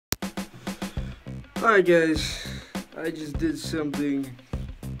Alright guys, I just did something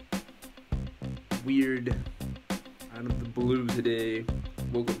weird out of the blue today.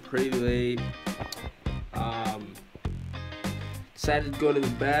 Woke up pretty late. Decided to go to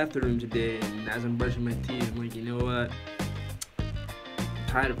the bathroom today, and as I'm brushing my teeth, I'm like, you know what? I'm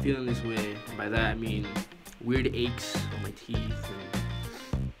tired of feeling this way. And by that I mean weird aches on my teeth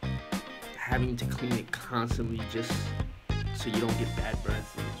and having to clean it constantly just so you don't get bad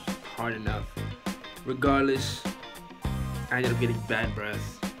breath. It's hard enough. Regardless, I ended up getting bad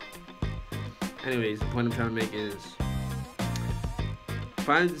breath. Anyways, the point I'm trying to make is,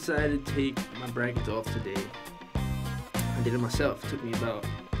 finally decided to take my brackets off today. I did it myself. It took me about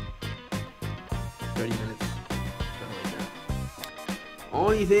 30 minutes, something like that.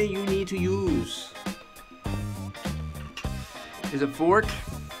 Only thing you need to use is a fork,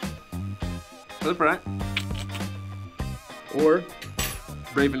 flip right, or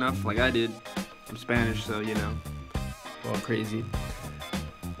brave enough like I did. I'm Spanish, so you know, all crazy.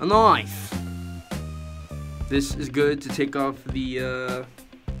 A knife. This is good to take off the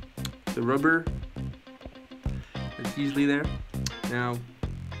rubber that's usually there. Now,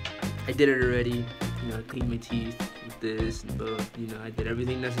 I did it already. You know, I cleaned my teeth with this and both. You know, I did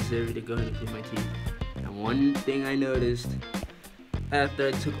everything necessary to go ahead and clean my teeth. And one thing I noticed after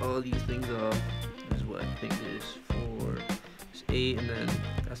I took all these things off is what I think there's 4, there's 8, and then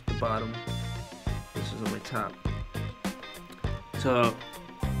that's the bottom. This is on my top. So,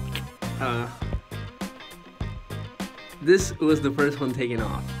 this was the first one taken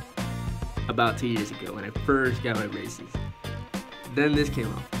off about 2 years ago when I first got my braces. Then this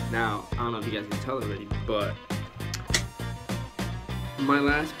came off. Now, I don't know if you guys can tell already, but my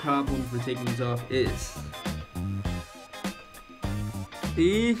last problem for taking these off is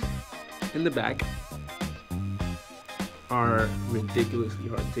these in the back are ridiculously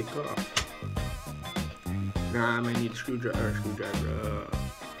hard to take off. Now I might need a screwdriver,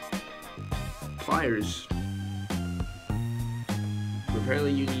 pliers.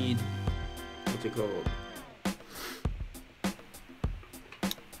 Apparently you need, what's it called?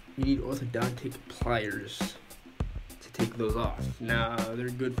 You need orthodontic pliers to take those off. Now, they're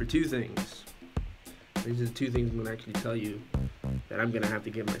good for 2 things. These are the 2 things I'm gonna actually tell you that I'm gonna have to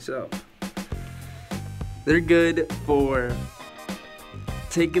get myself. They're good for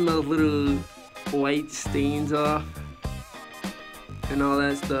taking those little white stains off and all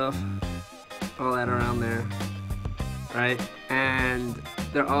that stuff, all that around there, right? And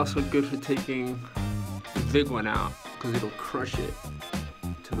they're also good for taking the big one out because it'll crush it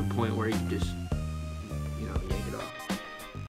to the point where you just